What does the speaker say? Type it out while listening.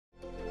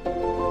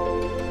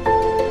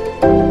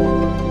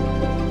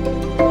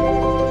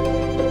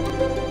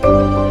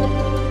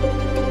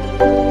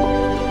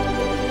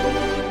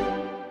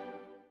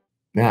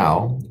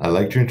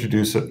like to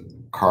introduce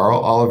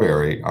Carl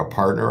Olivieri, our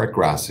partner at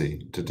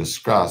Grassi, to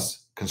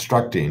discuss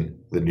constructing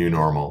the new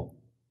normal.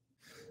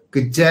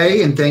 Good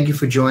day, and thank you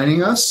for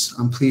joining us.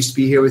 I'm pleased to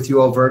be here with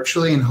you all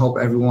virtually and hope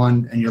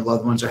everyone and your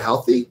loved ones are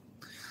healthy.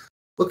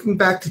 Looking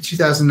back to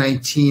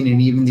 2019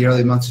 and even the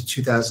early months of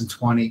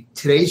 2020,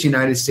 today's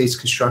United States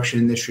construction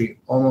industry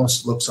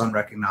almost looks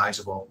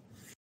unrecognizable.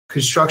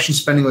 Construction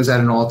spending was at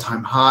an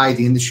all-time high,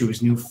 the industry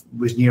was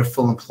near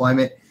full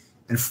employment,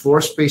 and floor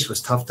space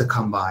was tough to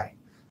come by.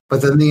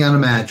 But then the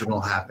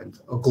unimaginable happened,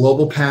 a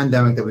global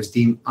pandemic that was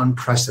deemed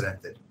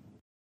unprecedented.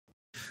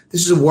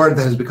 This is a word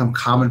that has become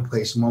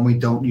commonplace and one we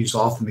don't use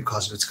often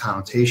because of its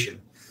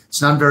connotation.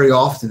 It's not very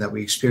often that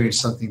we experience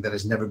something that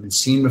has never been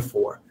seen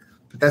before,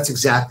 but that's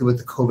exactly what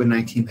the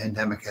COVID-19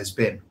 pandemic has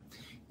been.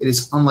 It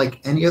is unlike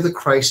any other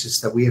crisis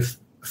that we have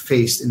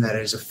faced in that it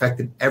has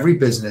affected every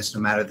business,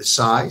 no matter the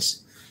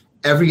size,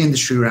 every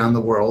industry around the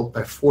world,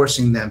 by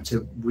forcing them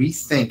to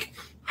rethink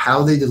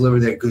how they deliver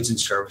their goods and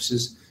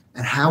services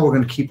and how we're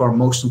going to keep our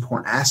most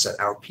important asset,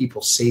 our people,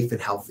 safe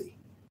and healthy.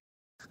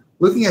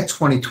 Looking at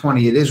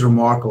 2020, it is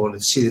remarkable to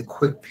see the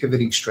quick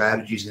pivoting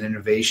strategies and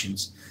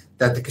innovations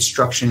that the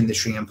construction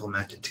industry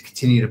implemented to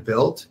continue to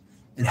build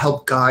and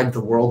help guide the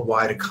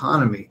worldwide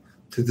economy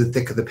through the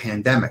thick of the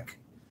pandemic,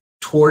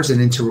 towards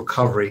and into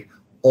recovery,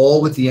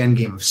 all with the end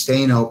game of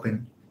staying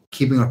open,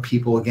 keeping our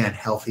people, again,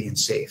 healthy and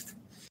safe.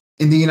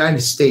 In the United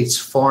States,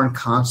 foreign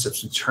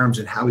concepts and terms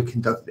in how we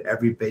conduct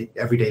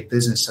everyday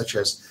business, such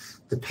as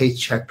the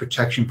Paycheck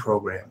Protection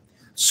Program,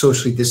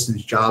 socially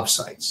distanced job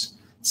sites,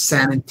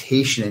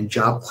 sanitation and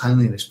job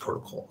cleanliness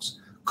protocols,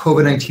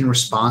 COVID-19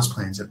 response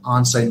plans, and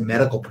on-site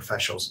medical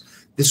professionals,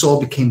 this all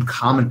became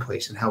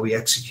commonplace in how we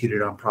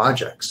executed on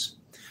projects.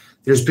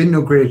 There's been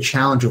no greater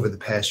challenge over the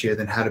past year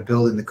than how to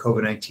build in the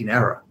COVID-19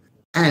 era,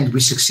 and we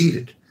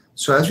succeeded.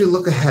 So as we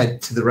look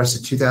ahead to the rest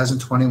of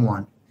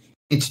 2021,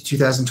 into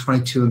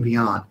 2022 and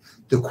beyond,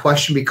 the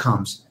question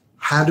becomes,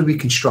 how do we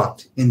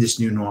construct in this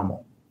new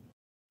normal?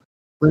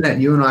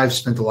 Lynette, you and I have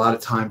spent a lot of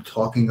time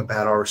talking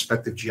about our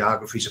respective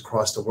geographies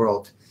across the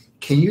world.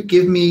 Can you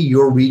give me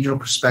your regional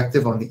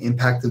perspective on the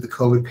impact of the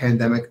COVID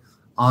pandemic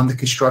on the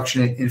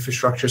construction and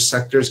infrastructure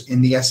sectors in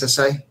the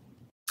SSA?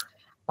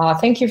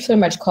 Thank you so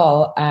much,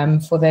 Carl,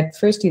 for that.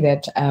 Firstly,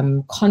 that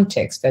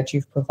context that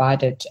you've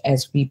provided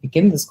as we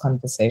begin this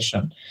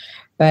conversation,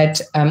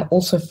 but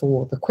also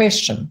for the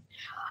question.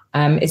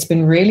 It's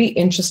been really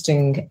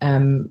interesting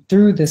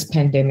through this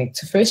pandemic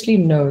to firstly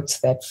note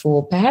that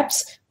for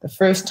perhaps the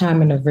first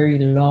time in a very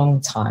long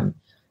time,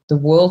 the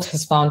world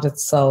has found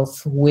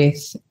itself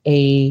with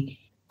a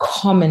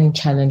common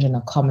challenge and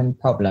a common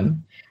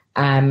problem,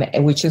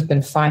 which has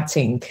been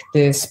fighting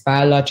this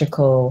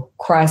biological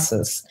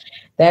crisis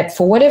that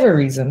for whatever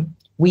reason,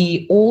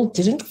 we all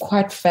didn't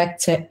quite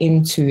factor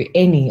into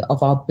any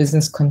of our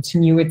business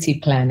continuity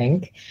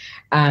planning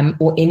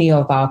or any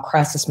of our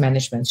crisis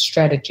management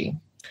strategy.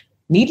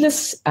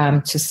 Needless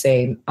to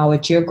say, our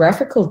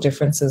geographical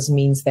differences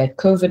means that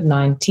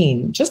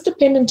COVID-19, just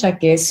dependent, I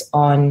guess,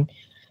 on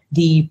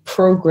the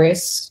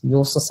progress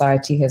your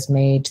society has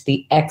made,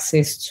 the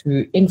access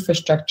to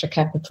infrastructure,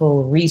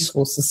 capital,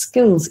 resources,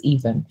 skills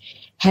even,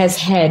 has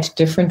had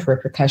different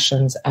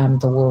repercussions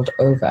the world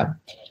over.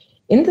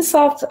 In the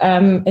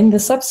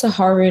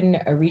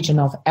sub-Saharan region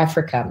of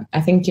Africa, I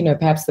think,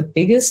 perhaps the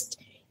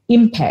biggest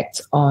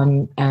impact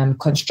on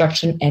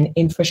construction and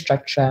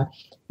infrastructure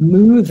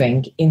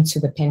moving into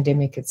the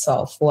pandemic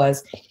itself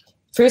was,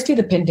 firstly,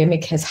 the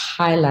pandemic has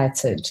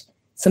highlighted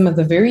some of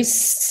the very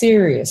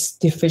serious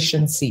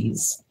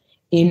deficiencies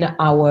in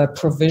our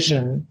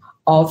provision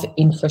of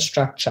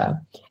infrastructure,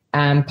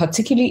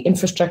 particularly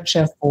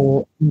infrastructure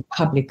for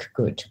public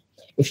good.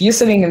 If you're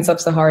sitting in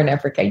sub-Saharan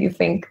Africa, you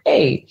think,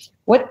 hey,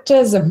 what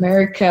does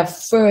America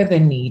further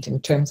need in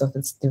terms of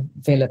its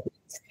development?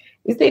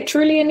 Is there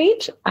truly a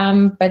need?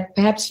 But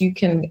perhaps you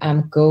can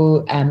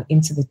go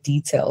into the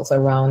details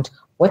around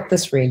what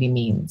this really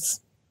means.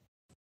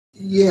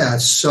 Yeah.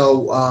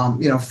 So,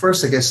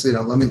 first, I guess,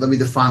 let me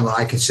define what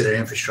I consider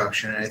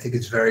infrastructure, and I think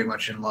it's very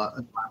much in line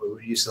with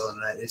what you said on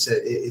that.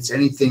 It's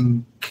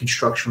anything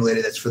construction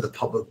related that's for the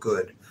public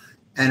good,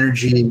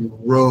 energy,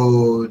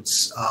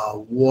 roads,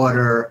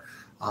 water.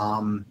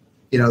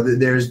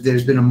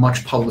 There's been a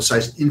much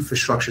publicized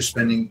infrastructure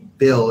spending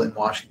bill in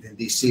Washington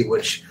D.C.,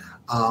 which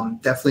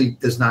definitely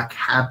does not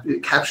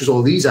captures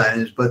all these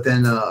items, but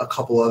then a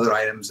couple other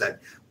items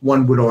that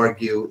one would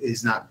argue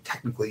is not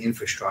technically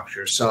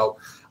infrastructure. So,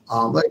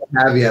 like a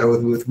caveat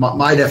with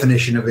my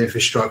definition of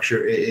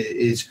infrastructure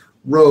is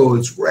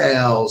roads,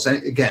 rails,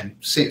 and again,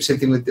 same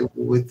thing with the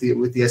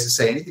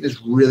SSA. Anything that's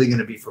really going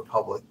to be for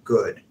public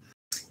good.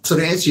 So,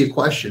 to answer your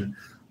question,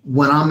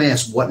 when I'm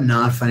asked what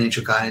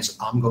non-financial guidance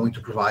I'm going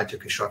to provide to a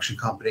construction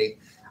company,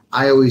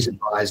 I always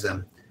advise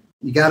them,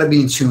 you got to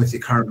be in tune with the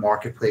current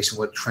marketplace and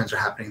what trends are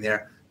happening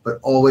there, but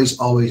always,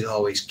 always,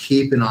 always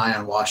keep an eye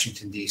on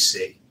Washington,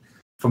 D.C.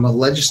 from a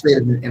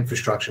legislative and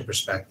infrastructure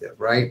perspective,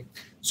 right?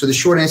 So the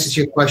short answer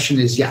to your question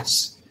is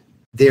yes,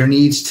 there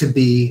needs to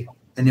be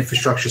an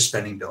infrastructure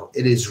spending bill.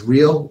 It is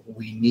real.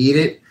 We need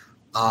it.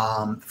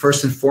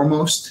 First and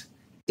foremost,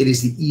 it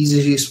is the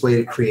easiest way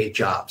to create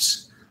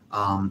jobs.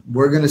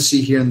 We're going to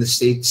see here in the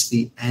States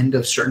the end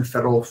of certain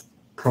federal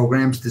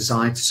programs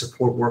designed to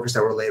support workers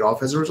that were laid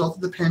off as a result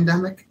of the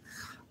pandemic.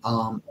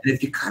 And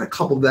if you kind of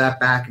couple that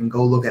back and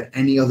go look at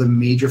any other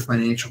major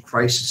financial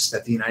crisis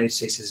that the United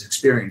States has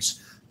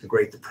experienced, the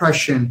Great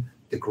Depression,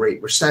 the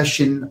Great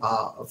Recession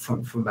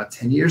from about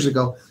 10 years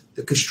ago,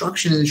 the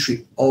construction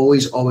industry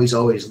always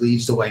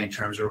leads the way in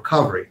terms of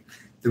recovery.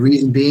 The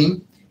reason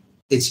being,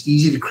 it's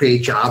easy to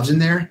create jobs in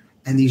there,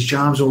 and these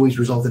jobs always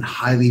result in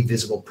highly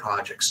visible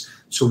projects.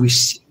 So we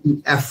see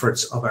the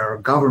efforts of our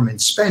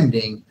government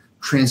spending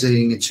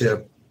translating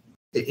into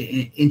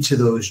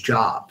those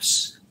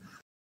jobs.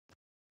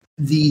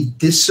 The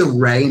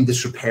disarray and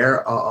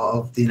disrepair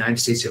of the United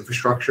States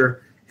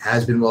infrastructure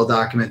has been well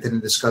documented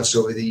and discussed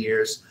over the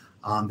years.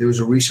 There was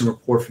a recent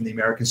report from the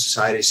American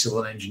Society of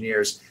Civil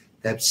Engineers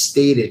that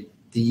stated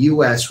the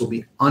U.S. will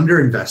be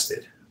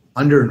underinvested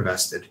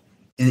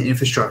in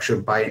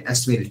infrastructure by an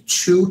estimated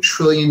 $2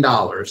 trillion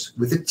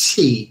with a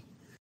T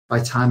by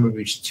the time we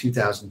reach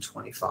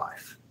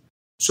 2025.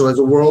 So as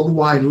a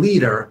worldwide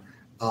leader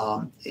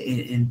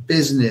in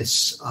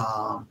business,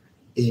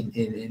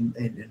 in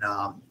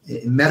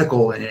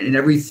medical, and in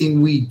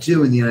everything we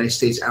do in the United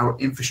States, our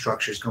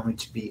infrastructure is going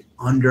to be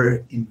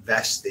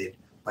underinvested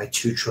by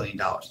 $2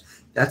 trillion.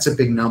 That's a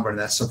big number, and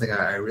that's something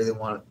I really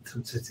want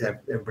to have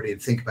everybody to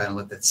think about and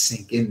let that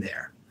sink in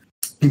there.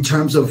 In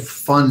terms of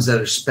funds that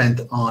are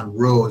spent on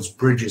roads,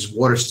 bridges,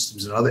 water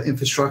systems, and other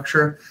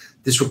infrastructure,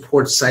 this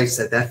report cites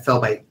that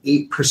fell by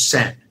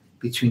 8%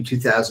 between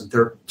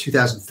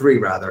 2003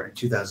 and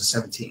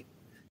 2017.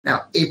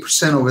 Now,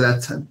 8% over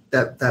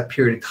that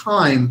period of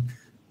time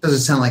doesn't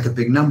sound like a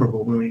big number,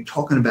 but when you're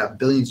talking about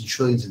billions and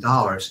trillions of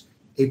dollars,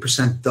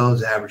 8%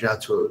 does average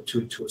out to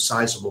a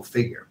sizable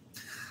figure.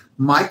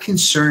 My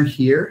concern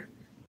here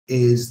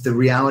is the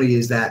reality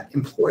is that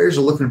employers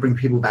are looking to bring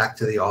people back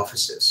to the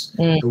offices.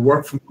 The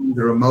work from home,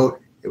 the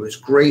remote, it was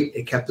great.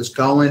 It kept us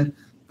going,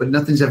 but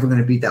nothing's ever going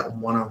to beat that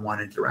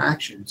one-on-one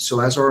interaction. So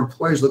as our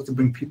employers look to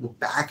bring people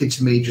back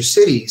into major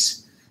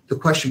cities, the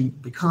question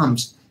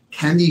becomes,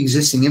 can the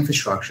existing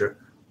infrastructure,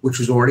 which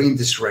was already in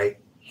disarray,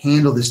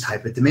 handle this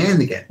type of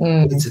demand again?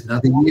 It's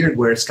another year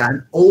where it's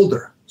gotten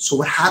older. So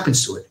what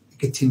happens to it? It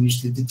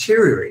continues to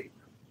deteriorate.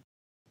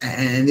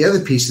 And the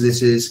other piece of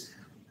this is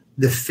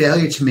the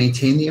failure to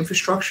maintain the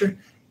infrastructure.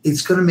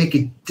 It's going to make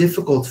it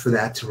difficult for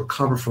that to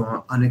recover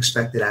from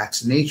unexpected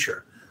acts of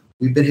nature.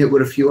 We've been hit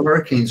with a few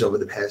hurricanes over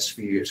the past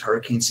few years,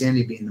 Hurricane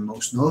Sandy being the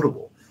most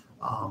notable.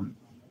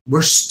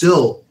 We're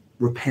still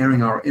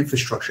repairing our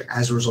infrastructure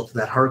as a result of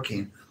that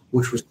hurricane,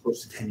 which was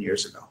close to 10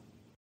 years ago.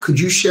 Could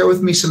you share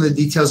with me some of the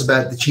details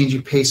about the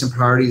changing pace and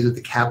priorities of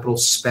the capital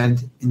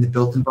spent in the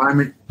built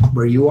environment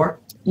where you are?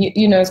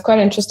 You know, it's quite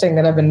interesting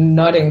that I've been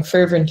nodding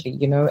fervently,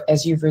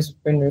 as you've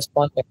been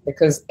responding,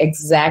 because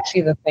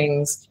exactly the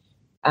things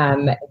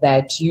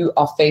that you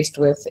are faced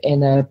with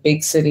in a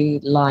big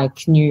city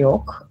like New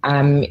York,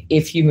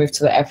 if you move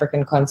to the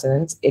African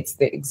continent, it's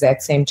the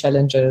exact same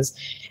challenges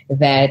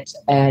that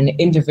an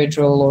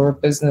individual or a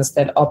business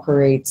that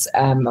operates,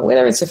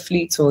 whether it's a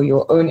fleet or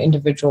your own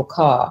individual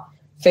car,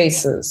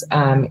 faces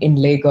in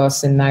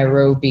Lagos, in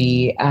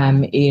Nairobi,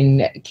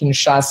 in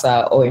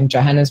Kinshasa, or in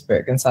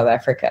Johannesburg in South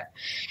Africa.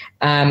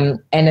 And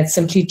it's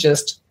simply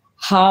just,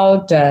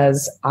 how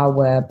does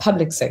our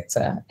public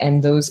sector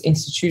and those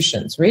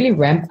institutions really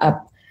ramp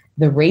up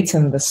the rate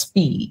and the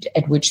speed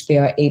at which they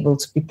are able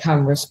to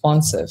become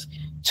responsive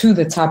to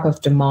the type of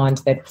demand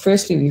that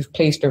firstly we've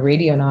placed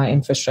already on our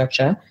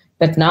infrastructure,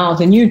 but now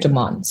the new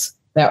demands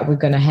that we're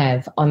going to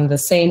have on the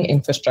same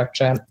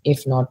infrastructure,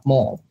 if not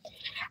more.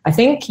 I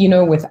think,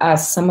 with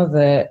us, some of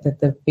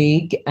the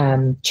big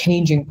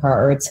changing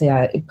priorities,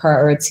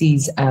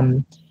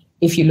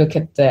 if you look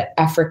at the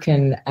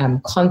African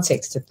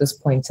context at this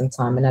point in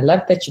time, and I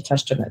love that you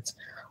touched on it,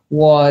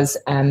 was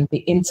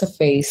the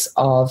interface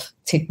of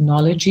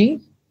technology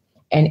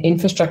and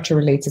infrastructure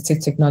related to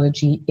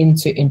technology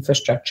into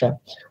infrastructure.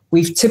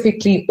 We've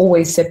typically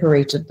always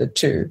separated the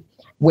two,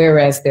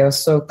 whereas they are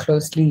so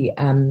closely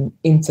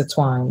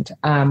intertwined,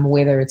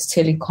 whether it's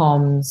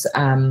telecoms,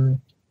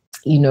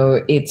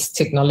 it's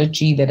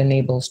technology that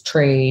enables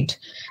trade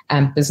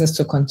and business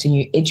to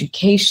continue,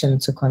 education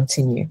to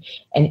continue,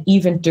 and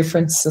even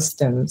different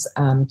systems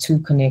to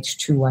connect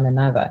to one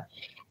another.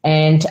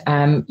 And,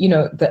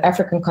 the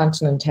African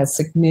continent has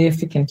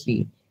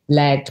significantly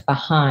lagged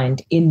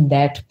behind in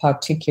that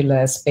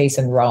particular space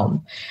and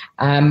realm.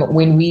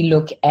 When we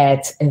look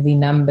at the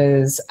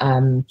numbers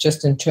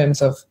just in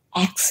terms of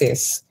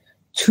access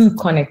to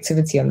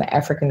connectivity on the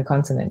African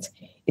continent,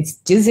 it's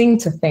dizzying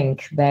to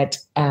think that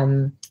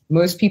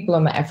most people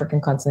on the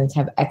African continent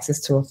have access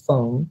to a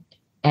phone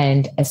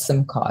and a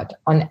SIM card.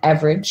 On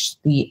average,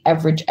 the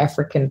average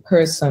African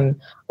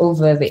person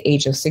over the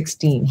age of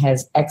 16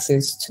 has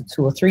access to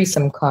 2 or 3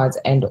 SIM cards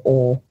and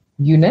or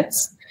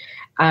units.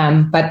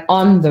 But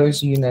on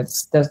those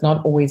units does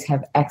not always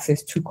have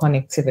access to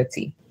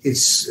connectivity.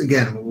 It's,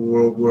 again,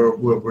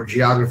 we're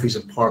geographies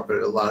apart, but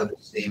a lot of the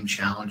same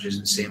challenges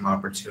and same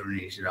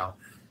opportunities,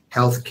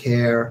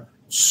 healthcare,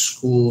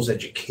 schools,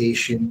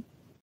 education.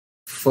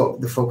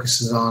 The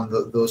focus is on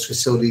those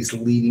facilities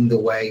leading the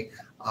way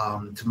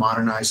to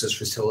modernize those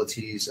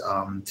facilities,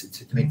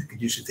 to make them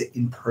conducive to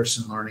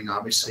in-person learning,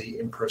 obviously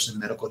in-person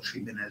medical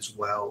treatment as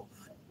well.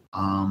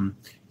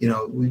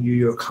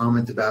 Your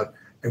comment about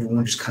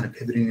everyone just kind of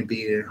pivoting to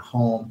being at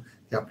home,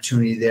 the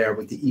opportunity there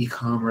with the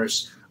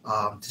e-commerce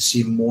to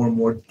see more and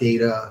more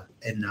data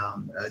and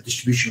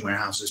distribution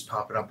warehouses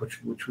popping up,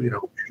 which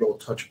we'll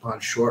touch upon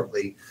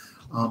shortly.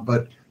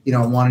 But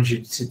I wanted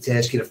you to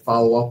ask you to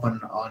follow up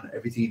on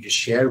everything you just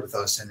shared with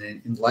us, and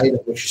in light of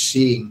what you're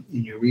seeing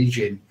in your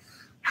region,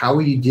 how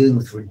are you dealing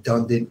with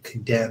redundant,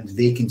 condemned,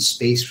 vacant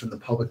space from the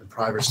public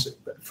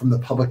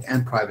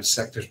and private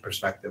sector's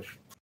perspective?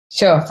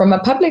 Sure. From a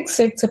public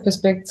sector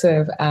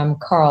perspective,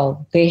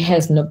 Carl, there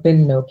has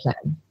been no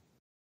plan.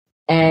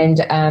 And,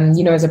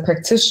 as a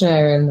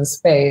practitioner in the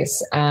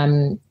space,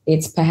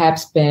 it's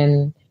perhaps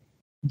been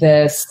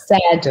the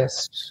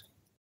saddest,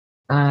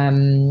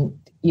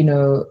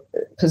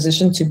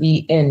 position to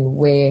be in,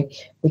 where,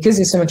 because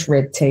there's so much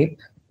red tape,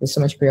 there's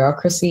so much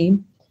bureaucracy.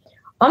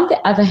 On the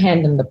other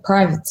hand, in the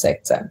private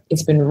sector,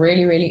 it's been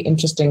really, really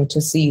interesting to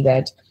see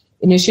that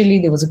initially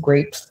there was a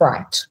great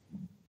fright,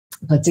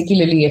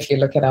 particularly if you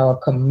look at our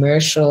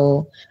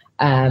commercial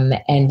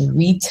and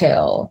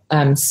retail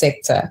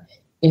sector,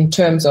 in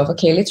terms of,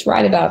 okay, let's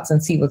write it out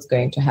and see what's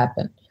going to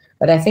happen.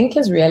 But I think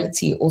as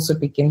reality also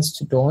begins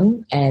to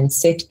dawn and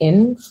set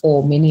in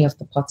for many of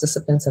the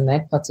participants in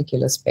that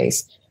particular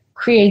space,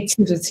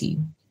 creativity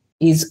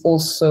is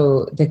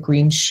also the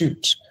green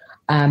shoot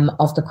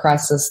of the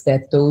crisis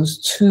that those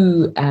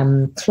two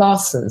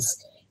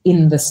classes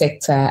in the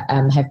sector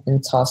have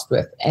been tasked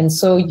with. And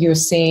so you're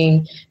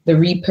seeing the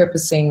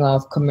repurposing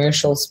of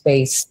commercial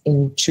space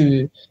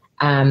into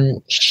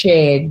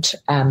shared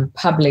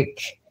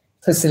public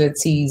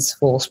facilities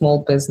for small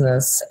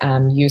business.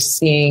 You're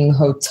seeing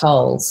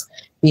hotels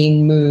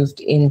being moved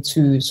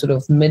into sort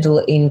of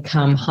middle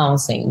income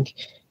housing.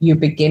 You're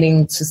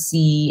beginning to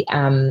see,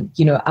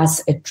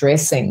 us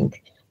addressing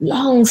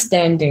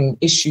long-standing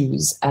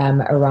issues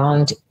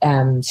around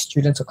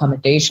student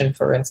accommodation,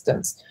 for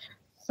instance.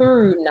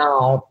 Through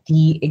now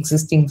the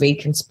existing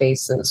vacant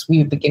spaces,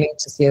 we're beginning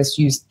to see us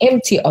use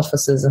empty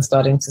offices and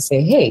starting to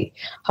say, hey,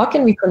 how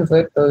can we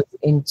convert those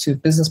into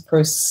business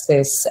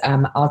process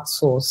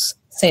outsource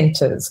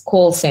centers,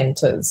 call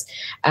centers,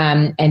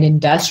 and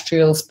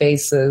industrial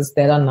spaces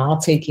that are now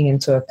taking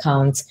into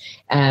account,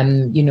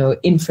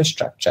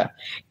 infrastructure.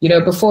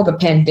 Before the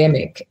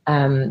pandemic,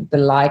 the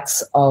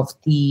likes of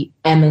the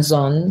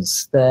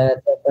Amazons,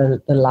 the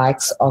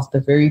likes of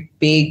the very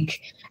big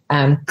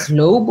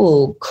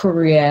global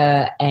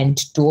courier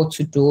and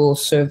door-to-door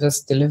service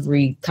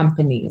delivery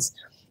companies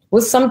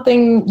was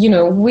something,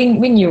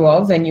 we knew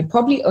of, and you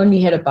probably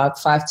only had about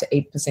 5 to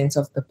 8%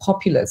 of the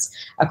populace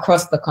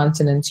across the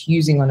continent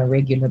using on a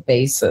regular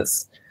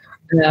basis.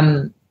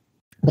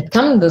 But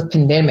coming the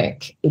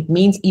pandemic, it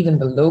means even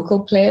the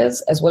local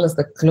players as well as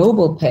the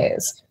global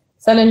players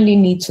suddenly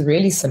need to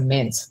really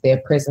cement their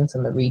presence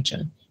in the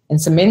region.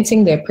 And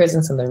cementing their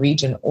presence in the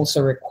region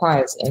also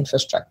requires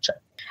infrastructure.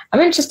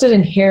 I'm interested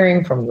in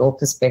hearing from your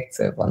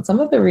perspective on some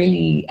of the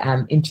really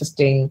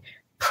interesting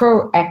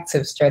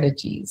proactive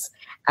strategies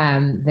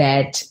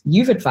that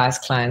you've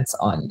advised clients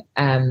on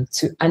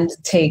to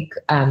undertake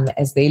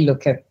as they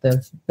look at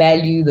the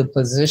value, the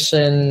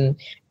position,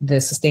 the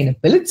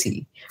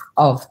sustainability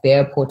of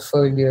their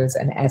portfolios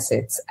and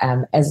assets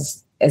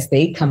as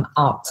they come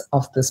out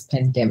of this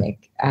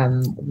pandemic.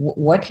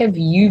 What have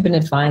you been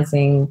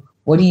advising?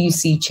 What do you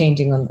see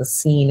changing on the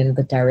scene and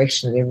the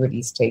direction that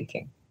everybody's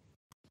taking?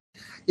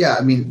 Yeah,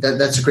 I mean,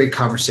 that's a great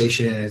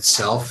conversation in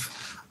itself.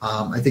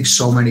 I think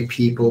so many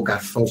people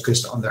got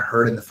focused on the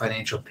hurt and the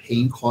financial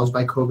pain caused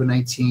by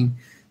COVID-19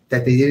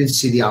 that they didn't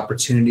see the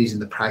opportunities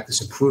and the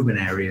practice improvement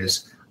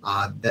areas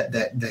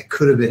that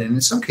could have been, and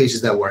in some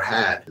cases that were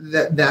had.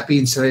 That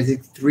being said, I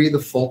think 3 of the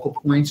focal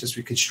points as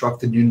we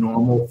construct the new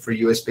normal for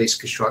U.S.-based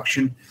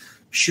construction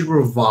should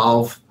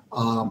revolve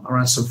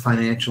around some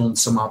financial and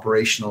some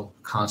operational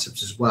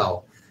concepts as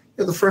well.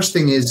 The first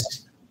thing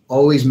is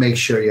always make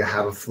sure you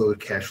have a fluid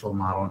cash flow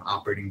model and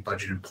operating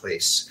budget in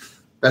place.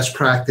 Best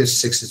practice,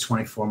 6 to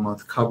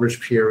 24-month coverage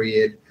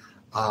period.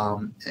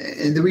 And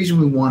the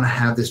reason we want to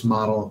have this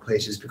model in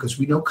place is because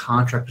we know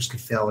contractors can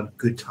fail in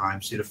good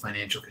times due to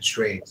financial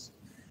constraints.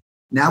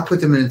 Now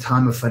put them in a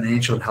time of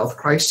financial and health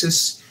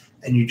crisis,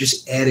 and you're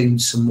just adding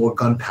some more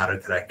gunpowder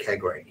to that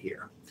keg right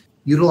here.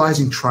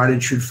 Utilizing tried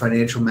and true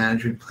financial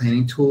management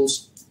planning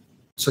tools,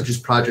 such as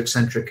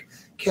project-centric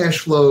cash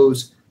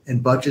flows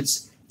and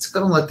budgets, it's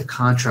going to let the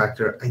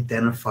contractor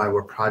identify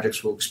where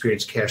projects will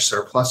experience cash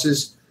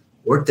surpluses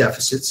or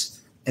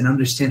deficits and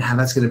understand how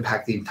that's going to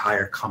impact the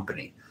entire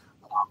company,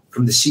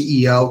 from the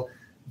CEO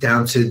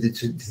down to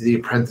the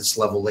apprentice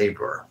level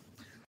laborer.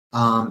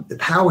 The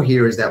power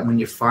here is that when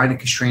you find a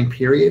constrained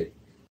period,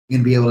 you're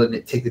going to be able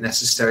to take the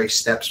necessary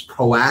steps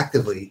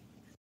proactively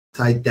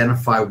to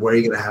identify where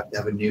you're going to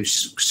have a new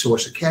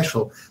source of cash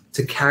flow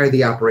to carry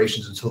the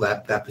operations until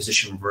that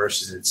position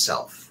reverses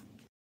itself.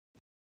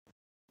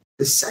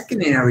 The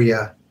second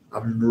area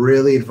I'm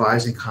really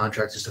advising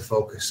contractors to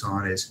focus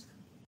on is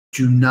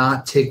do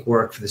not take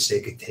work for the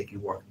sake of taking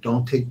work.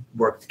 Don't take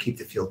work to keep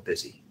the field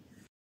busy.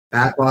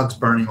 Backlog's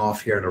burning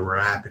off here at a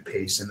rapid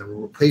pace, and the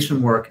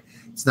replacement work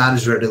is not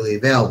as readily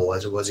available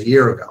as it was a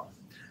year ago,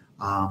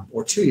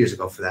 or 2 years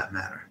ago for that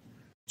matter.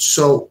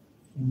 So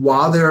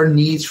while there are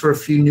needs for a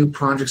few new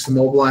projects to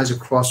mobilize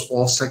across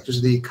all sectors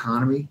of the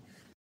economy,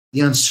 the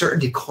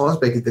uncertainty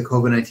caused by the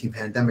COVID-19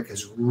 pandemic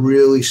has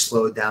really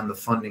slowed down the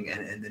funding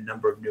and the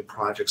number of new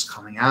projects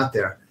coming out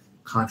there,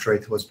 contrary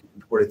to what's been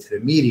reported to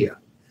the media.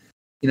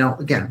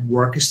 Again,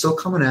 work is still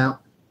coming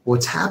out.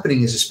 What's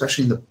happening is,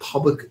 especially in the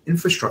public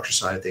infrastructure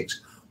side of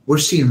things, we're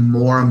seeing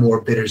more and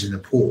more bidders in the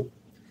pool.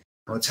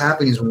 And what's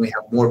happening is when we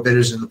have more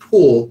bidders in the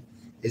pool,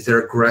 is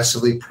they're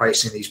aggressively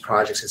pricing these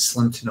projects at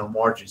slim to no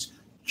margins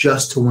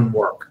just to win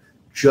work,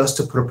 just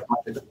to put a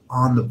project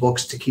on the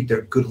books to keep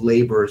their good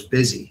laborers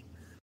busy.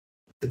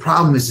 The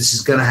problem is this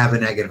is going to have a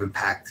negative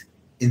impact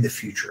in the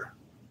future.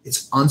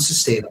 It's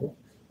unsustainable.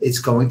 It's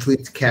going to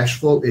lead to cash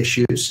flow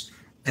issues,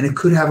 and it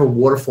could have a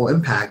waterfall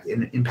impact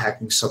in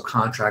impacting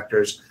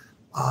subcontractors,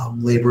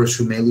 laborers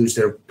who may lose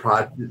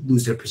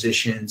their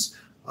positions,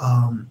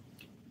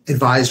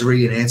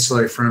 advisory and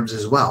ancillary firms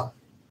as well.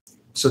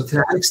 So to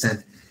that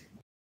extent,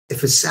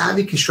 if a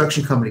savvy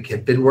construction company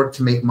can bid work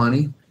to make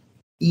money,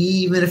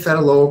 even if at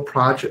a lower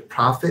project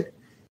profit,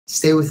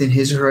 stay within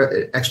his or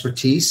her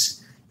expertise,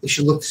 they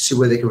should look to see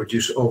where they can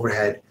reduce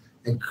overhead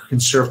and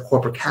conserve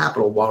corporate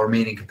capital while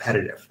remaining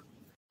competitive.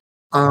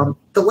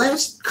 The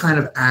last kind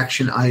of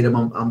action item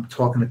I'm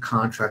talking to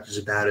contractors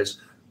about is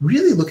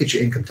really look at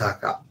your income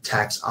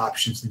tax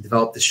options and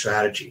develop the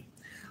strategy.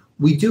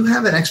 We do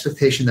have an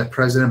expectation that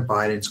President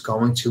Biden is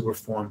going to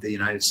reform the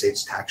United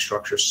States tax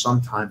structure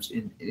sometimes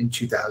in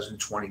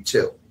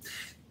 2022,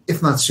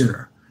 if not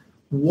sooner.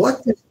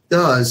 What this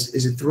does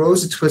is it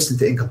throws a twist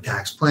into income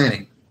tax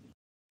planning.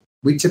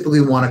 We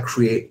typically want to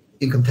create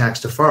income tax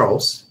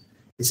deferrals.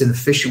 It's an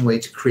efficient way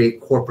to create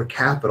corporate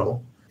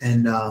capital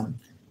and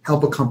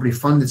help a company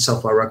fund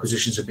itself while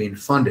requisitions are being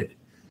funded.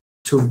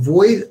 To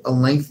avoid a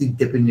lengthy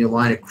dip in your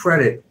line of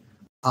credit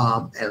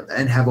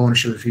and have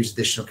ownership infuse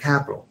additional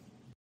capital.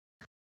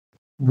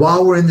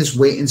 While we're in this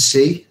wait and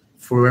see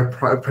for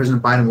where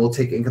President Biden will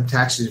take income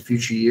taxes in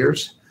future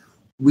years,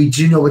 we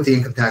do know what the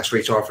income tax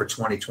rates are for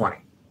 2020.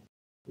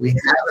 We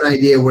have an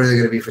idea where they're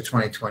going to be for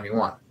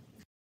 2021.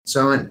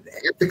 So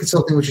after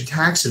consulting with your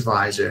tax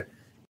advisor,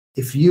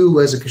 if you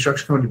as a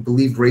construction company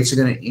believe rates are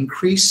going to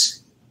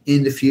increase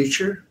in the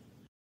future,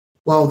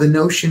 well, the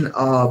notion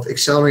of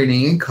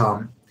accelerating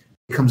income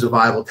becomes a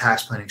viable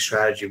tax planning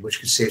strategy, which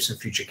could save some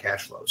future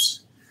cash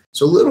flows.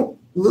 So a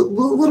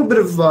little bit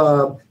of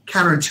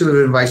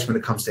counterintuitive advice when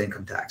it comes to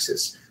income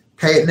taxes.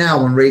 Pay it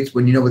now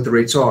when you know what the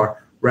rates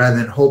are, rather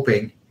than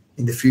hoping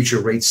in the future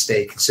rates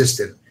stay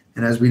consistent.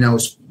 And as we know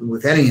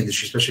with any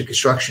industry, especially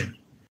construction,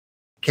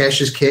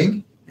 cash is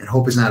king and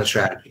hope is not a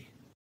strategy.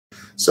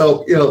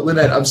 So,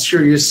 Lynette, I'm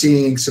sure you're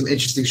seeing some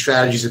interesting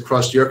strategies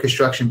across your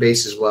construction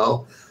base as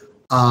well.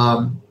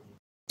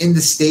 In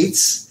the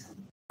States,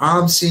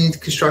 I'm seeing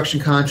construction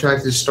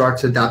contractors start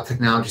to adopt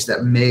technologies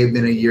that may have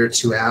been a year or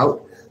two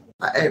out.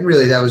 And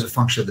really, that was a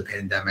function of the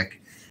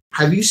pandemic.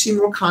 Have you seen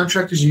more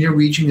contractors in your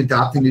region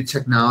adopting new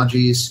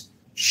technologies,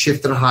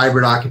 shift to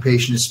hybrid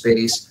occupation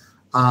space?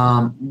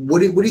 What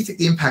do you think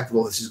the impact of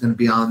all this is going to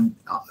be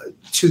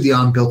to the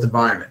on-built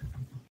environment?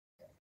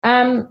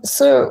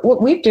 So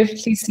what we've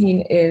definitely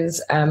seen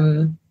is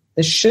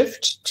the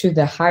shift to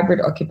the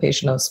hybrid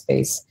occupational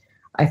space.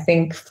 I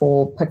think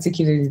for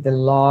particularly the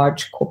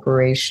large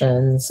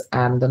corporations,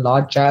 the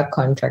larger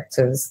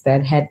contractors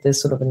that had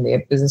this sort of in their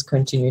business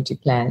continuity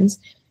plans,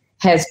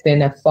 has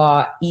been a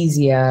far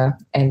easier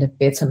and a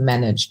better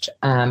managed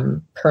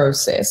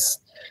process.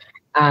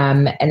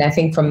 And I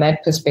think from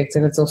that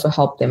perspective, it's also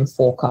helped them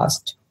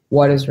forecast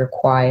what is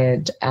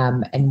required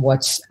and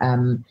what's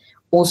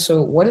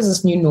also, what does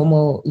this new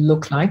normal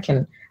look like,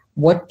 and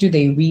what do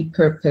they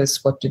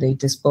repurpose, what do they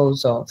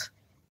dispose of?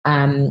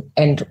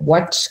 And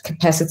what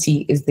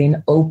capacity is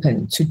then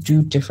open to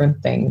do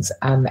different things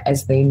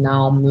as they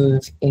now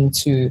move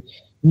into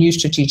new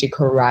strategic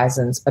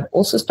horizons, but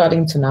also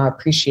starting to now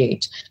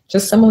appreciate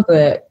just some of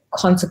the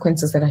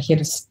consequences that are here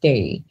to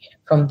stay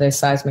from the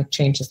seismic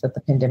changes that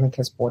the pandemic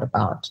has brought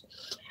about.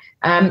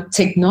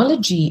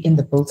 Technology in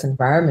the built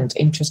environment,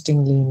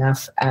 interestingly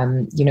enough,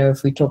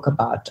 if we talk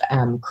about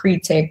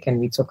CRE-tech and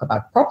we talk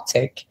about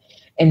PropTech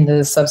in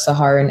the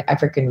sub-Saharan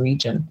African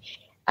region,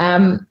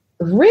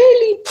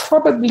 really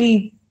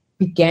probably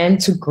began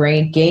to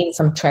gain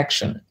some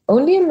traction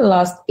only in the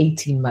last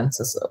 18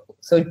 months or so.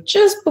 So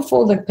just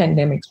before the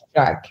pandemic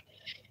struck,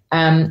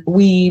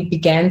 we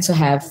began to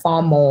have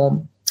far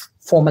more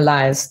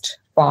formalized,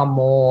 far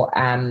more,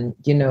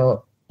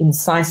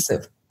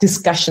 incisive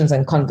discussions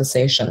and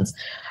conversations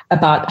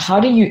about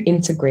how do you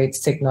integrate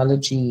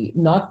technology,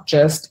 not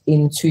just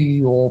into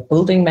your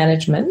building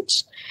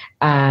management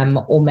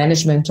or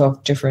management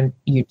of different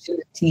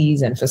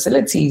utilities and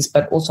facilities,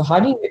 but also how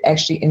do you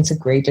actually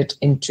integrate it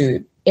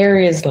into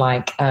areas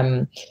like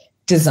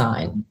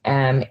design,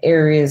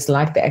 areas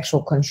like the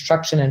actual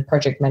construction and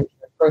project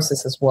management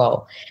process as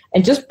well,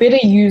 and just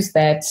better use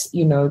that,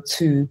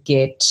 to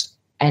get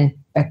and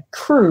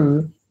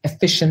accrue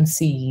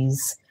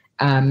efficiencies,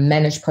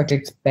 manage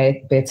projects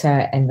better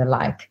and the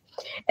like.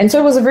 And so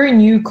it was a very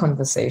new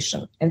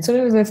conversation. And so,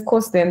 of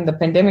course, then the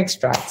pandemic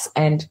strikes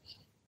and,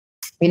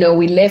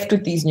 we left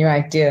with these new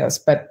ideas,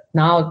 but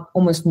now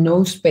almost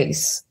no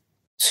space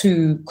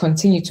to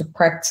continue to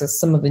practice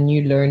some of the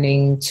new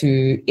learning,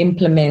 to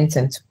implement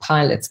and to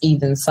pilot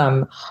even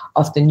some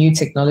of the new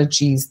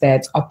technologies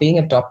that are being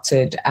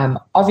adopted,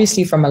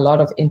 obviously from a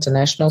lot of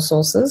international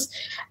sources,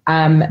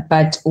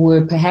 but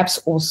were perhaps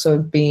also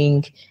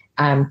being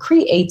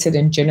created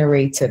and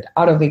generated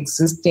out of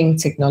existing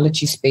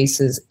technology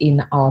spaces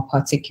in our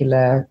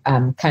particular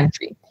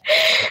country.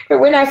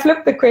 But when I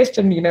flip the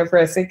question, for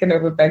a second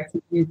over back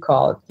to you,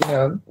 Carl,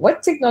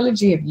 what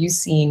technology have you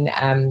seen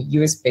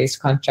US-based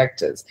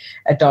contractors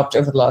adopt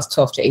over the last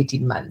 12 to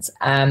 18 months?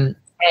 And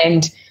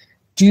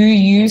do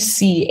you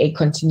see a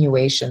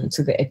continuation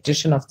to the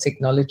addition of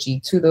technology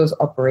to those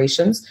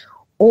operations?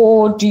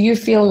 Or do you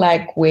feel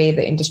like where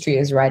the industry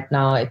is right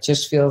now, it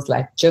just feels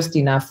like just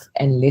enough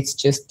and let's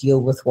just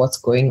deal with what's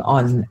going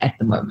on at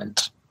the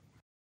moment?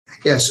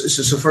 Yes.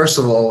 So first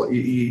of all,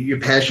 your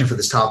passion for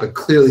this topic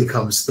clearly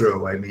comes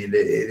through. I mean,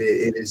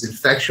 it is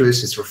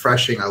infectious. It's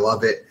refreshing. I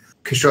love it.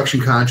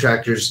 Construction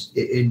contractors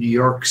in New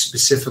York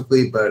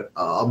specifically, but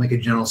I'll make a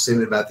general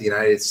statement about the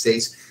United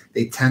States.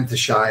 They tend to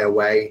shy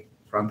away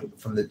from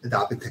the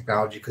adopting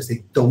technology because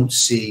they don't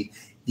see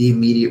the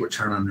immediate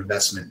return on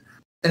investment.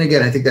 And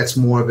again, I think that's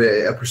more of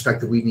a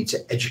perspective we need to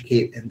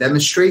educate and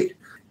demonstrate.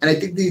 And I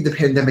think the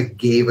pandemic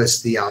gave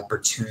us the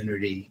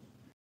opportunity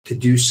to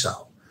do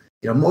so.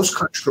 Most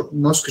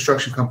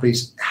construction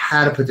companies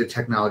had to put their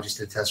technologies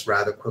to the test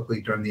rather quickly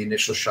during the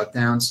initial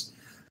shutdowns.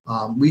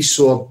 We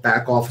saw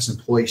back office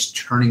employees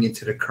turning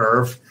into the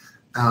curve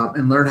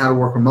and learn how to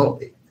work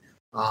remotely.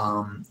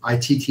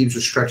 IT teams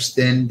were stretched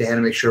thin. They had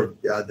to make sure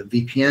the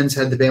VPNs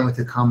had the bandwidth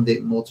to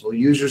accommodate multiple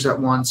users at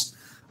once.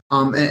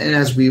 And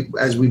as we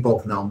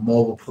both know,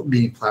 mobile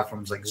meeting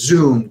platforms like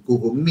Zoom,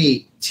 Google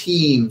Meet,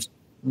 Teams,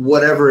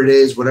 whatever it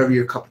is, whatever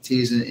your cup of tea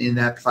is in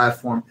that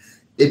platform,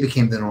 it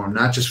became the norm,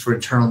 not just for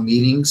internal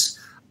meetings,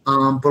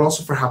 but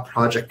also for how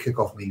project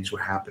kickoff meetings were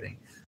happening.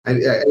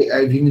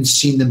 I've even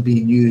seen them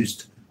being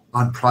used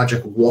on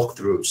project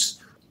walkthroughs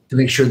to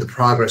make sure the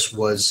progress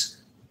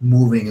was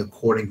moving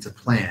according to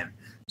plan.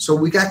 So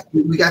we got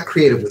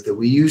creative with it.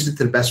 We used it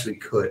to the best we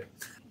could.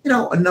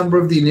 A number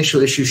of the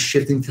initial issues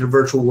shifting to the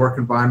virtual work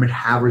environment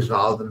have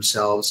resolved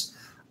themselves.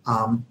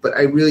 But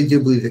I really do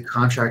believe that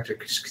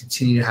contractors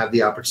continue to have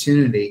the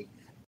opportunity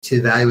to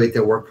evaluate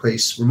their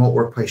remote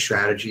workplace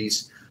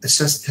strategies,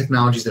 assess the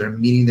technologies that are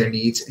meeting their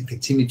needs, and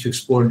continue to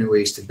explore new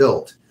ways to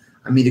build.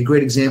 I mean, a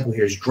great example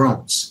here is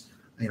drones.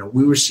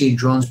 We were seeing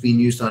drones being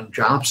used on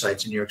job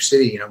sites in New York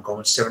City,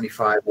 going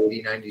 75,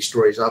 80, 90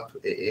 stories up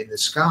in the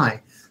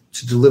sky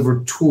to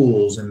deliver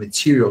tools and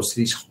materials to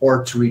these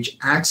hard-to-reach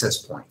access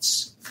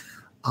points.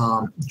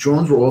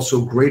 Drones were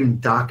also great in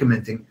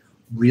documenting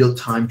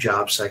real-time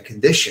job site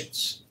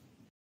conditions.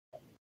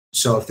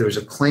 So if there was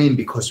a claim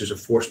because there's a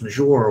force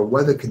majeure or a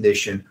weather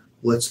condition,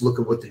 let's look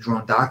at what the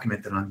drone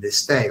documented on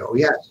this day. Oh,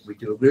 yes, we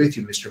do agree with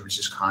you, Mr. and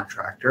Mrs.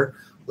 Contractor.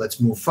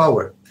 Let's move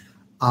forward.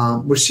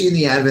 We're seeing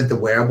the advent of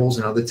wearables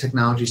and other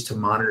technologies to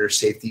monitor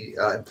safety,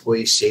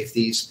 employee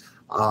safeties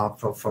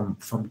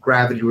from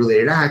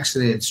gravity-related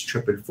accidents,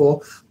 trip and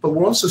fall. But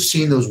we're also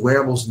seeing those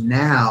wearables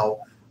now,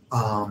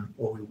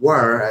 or we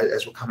were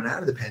as we're coming out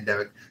of the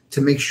pandemic,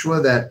 to make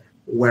sure that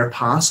where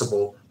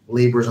possible,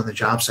 laborers on the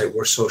job site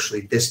were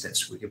socially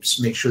distanced. We could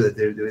make sure that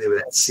they were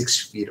at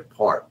 6 feet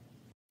apart.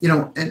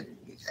 And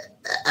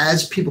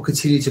as people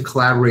continue to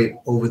collaborate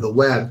over the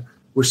web,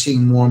 we're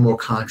seeing more and more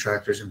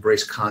contractors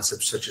embrace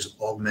concepts such as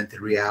augmented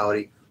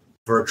reality,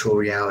 virtual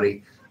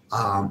reality,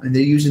 and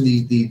they're using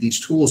these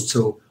tools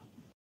to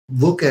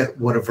look at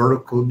what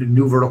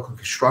new vertical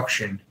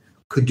construction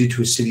could do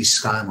to a city's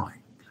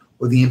skyline,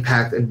 or the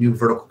impact a new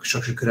vertical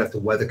construction could have to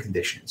weather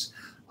conditions.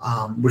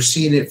 We're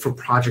seeing it for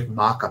project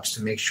mock-ups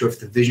to make sure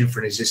if the vision for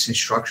an existing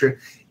structure,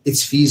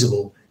 it's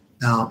feasible,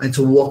 and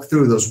to walk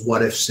through those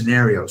what-if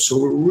scenarios. So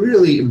we're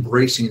really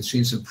embracing and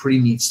seeing some pretty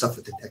neat stuff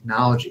with the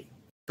technology.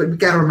 But we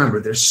got to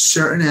remember, there's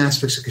certain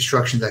aspects of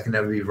construction that can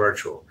never be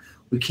virtual.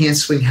 We can't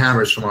swing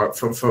hammers from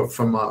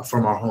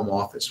our home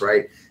office,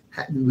 right?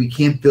 We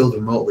can't build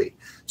remotely.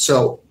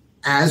 So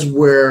as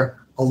we're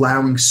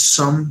allowing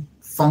some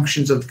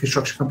functions of the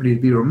construction company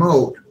to be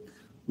remote,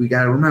 we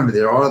got to remember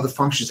there are other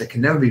functions that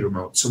can never be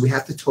remote. So we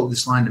have to toe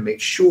this line to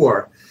make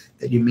sure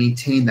that you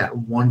maintain that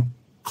one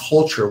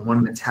culture,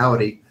 one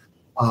mentality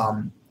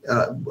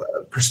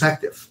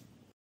perspective.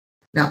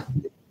 Now,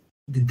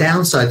 the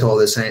downside to all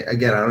this,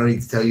 again, I don't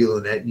need to tell you,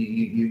 Lynette,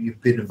 you've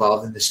been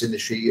involved in this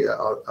industry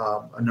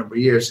a number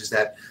of years, is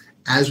that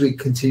as we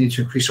continue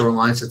to increase our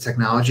reliance on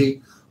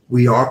technology,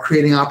 we are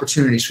creating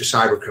opportunities for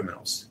cyber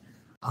criminals.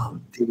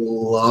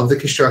 People love the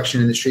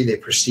construction industry. They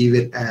perceive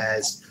it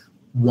as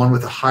one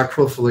with a high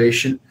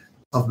proliferation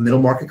of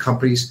middle market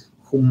companies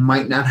who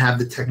might not have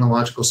the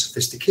technological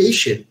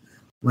sophistication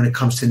when it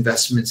comes to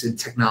investments in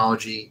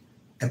technology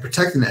and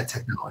protecting that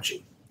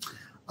technology.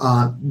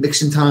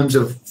 Mixed in times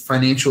of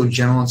financial and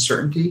general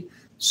uncertainty,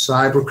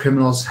 cyber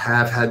criminals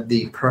have had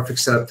the perfect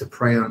setup to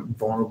prey on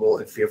vulnerable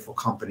and fearful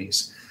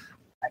companies.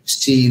 I've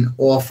seen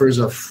offers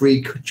of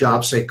free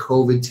job site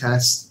COVID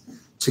tests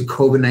to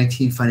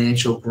COVID-19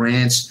 financial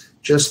grants.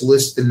 Just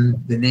list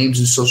the names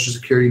and social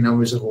security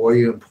numbers of all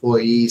your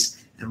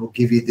employees, and we'll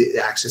give you the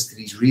access to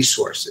these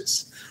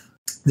resources.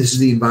 This is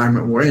the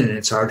environment we're in, and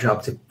it's our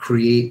job to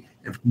create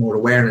and promote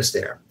awareness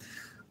there.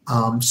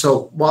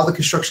 So while the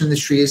construction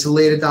industry is a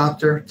late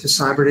adopter to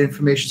cyber and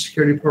information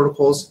security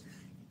protocols,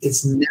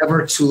 it's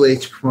never too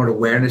late to promote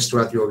awareness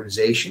throughout the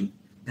organization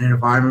in an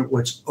environment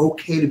where it's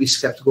okay to be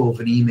skeptical of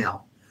an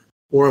email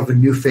or of a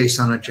new face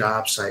on a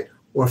job site,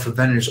 or if a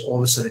vendor is all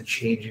of a sudden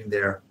changing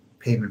their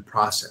payment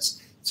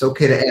process. It's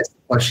okay to ask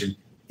the question,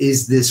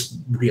 is this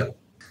real?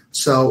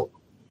 So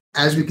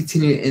as we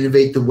continue to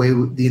innovate the way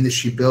the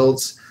industry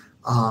builds,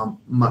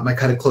 my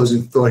kind of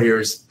closing thought here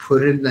is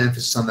put an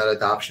emphasis on that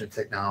adoption of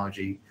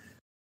technology,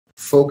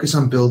 focus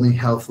on building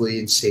healthily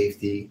and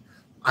safety.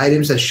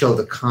 Items that show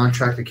the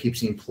contractor keeps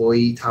the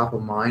employee top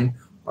of mind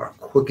are a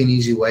quick and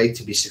easy way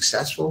to be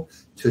successful,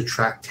 to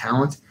attract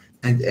talent,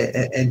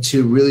 and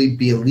to really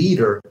be a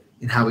leader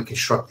in how we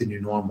construct the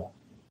new normal.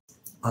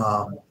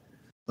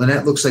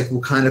 Lynette, looks like we're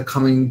kind of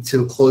coming to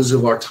the close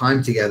of our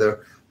time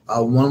together.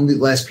 One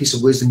last piece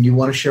of wisdom you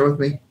want to share with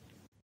me?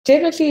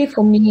 Definitely,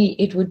 for me,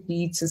 it would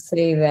be to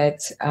say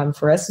that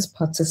for us as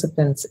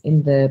participants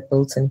in the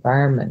built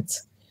environment,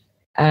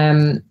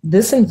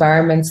 this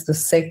environment, the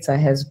sector,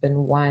 has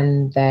been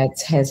one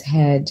that has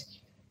had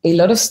a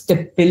lot of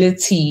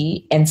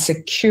stability and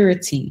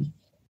security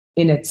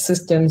in its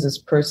systems, its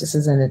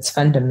processes, and its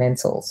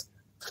fundamentals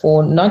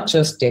for not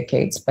just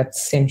decades, but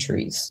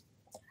centuries.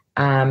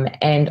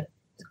 And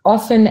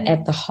often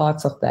at the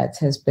heart of that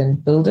has been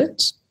build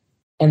it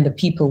and the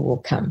people will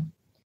come.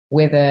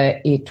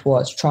 Whether it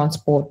was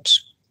transport,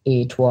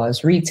 it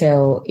was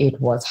retail, it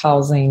was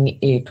housing,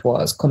 it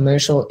was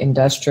commercial,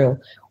 industrial,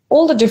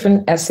 all the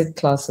different asset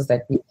classes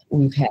that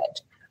we've had.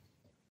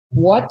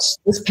 What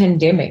this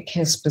pandemic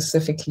has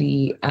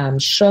specifically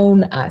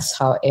shown us,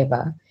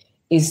 however,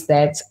 is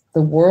that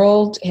the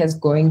world has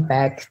going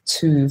back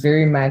to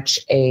very much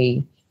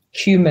a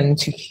human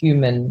to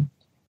human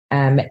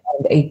and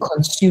a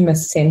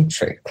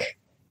consumer-centric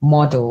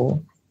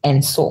model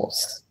and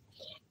source.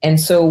 And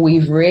so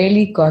we've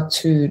really got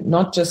to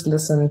not just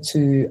listen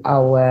to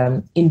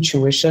our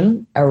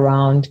intuition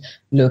around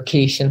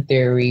location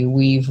theory.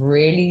 We've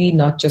really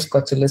not just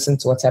got to listen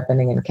to what's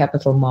happening in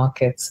capital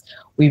markets.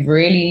 We've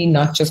really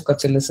not just got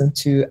to listen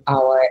to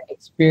our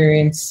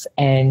experience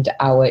and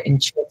our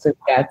intuitive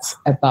guts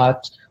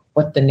about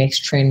what the next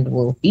trend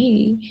will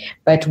be,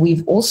 but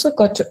we've also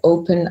got to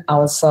open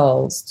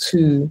ourselves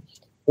to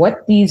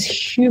what these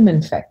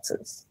human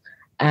factors,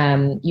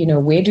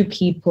 where do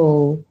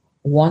people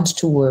want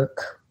to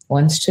work,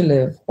 want to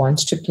live, want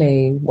to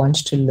play, want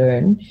to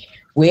learn?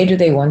 Where do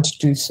they want to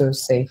do so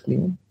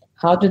safely?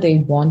 How do they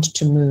want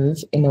to move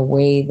in a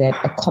way that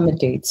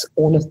accommodates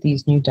all of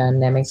these new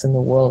dynamics in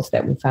the world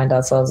that we find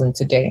ourselves in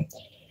today?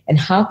 And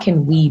how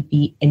can we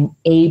be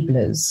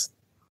enablers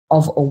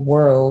of a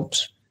world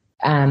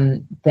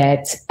or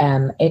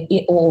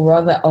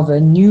rather of a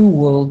new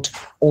world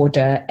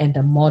order and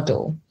a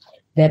model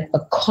that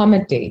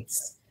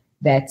accommodates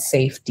that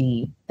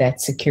safety,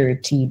 that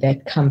security,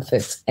 that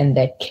comfort, and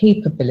that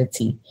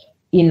capability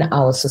in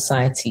our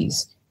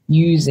societies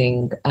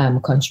using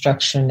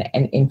construction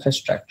and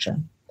infrastructure.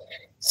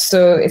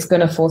 So it's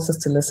going to force us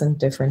to listen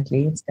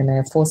differently. It's going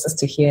to force us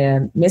to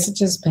hear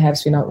messages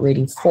perhaps we're not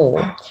ready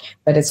for,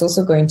 but it's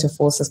also going to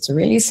force us to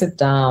really sit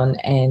down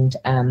and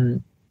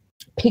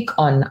pick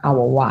on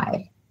our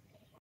why.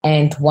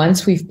 And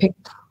once we've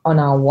picked on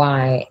our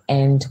why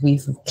and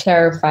we've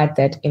clarified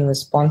that in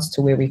response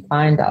to where we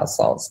find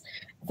ourselves,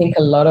 I think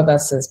a lot of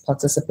us as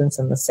participants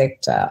in the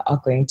sector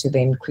are going to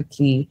then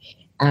quickly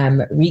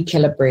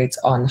recalibrate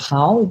on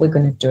how we're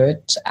going to do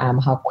it,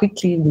 how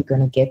quickly we're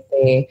going to get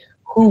there,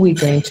 who we're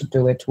going to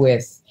do it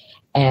with,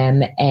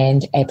 and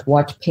at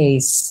what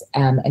pace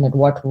and at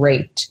what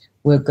rate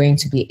we're going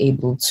to be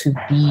able to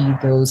be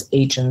those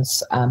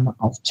agents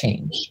of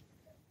change.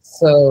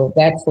 So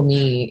that for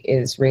me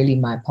is really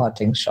my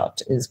parting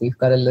shot, is we've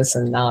got to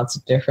listen now to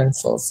different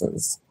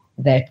sources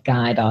that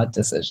guide our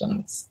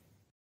decisions.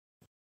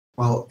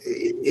 Well,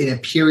 in a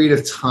period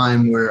of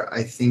time where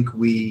I think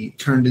we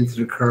turned into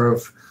the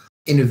curve,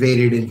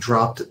 innovated and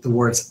dropped the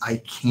words "I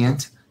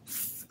can't"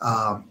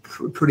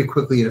 pretty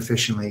quickly and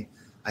efficiently,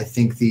 I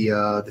think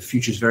the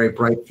future is very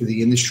bright for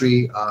the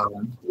industry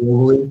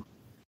globally,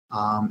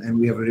 and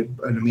we have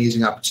an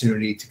amazing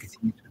opportunity to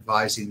continue to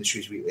advise the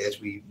industry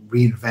as we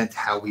reinvent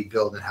how we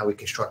build and how we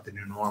construct the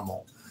new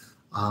normal.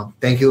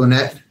 Thank you,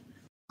 Lynette.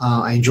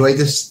 I enjoyed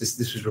this.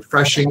 This was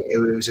refreshing. It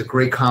was a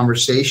great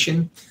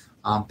conversation.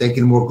 Thank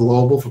you to More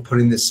Global for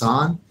putting this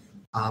on.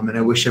 And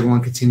I wish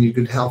everyone continued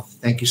good health.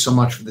 Thank you so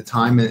much for the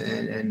time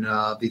and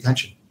the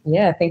attention.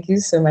 Yeah, thank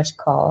you so much,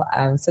 Carl.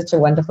 Such a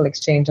wonderful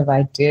exchange of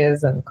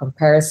ideas and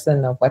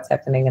comparison of what's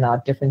happening in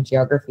our different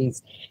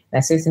geographies. And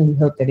I certainly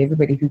hope that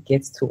everybody who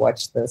gets to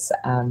watch this,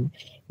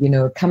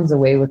 comes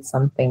away with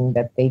something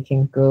that they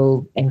can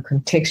go and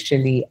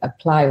contextually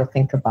apply or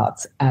think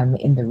about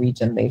in the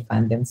region they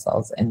find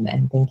themselves in.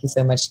 And thank you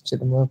so much to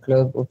the More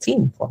Global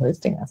team for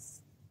hosting us.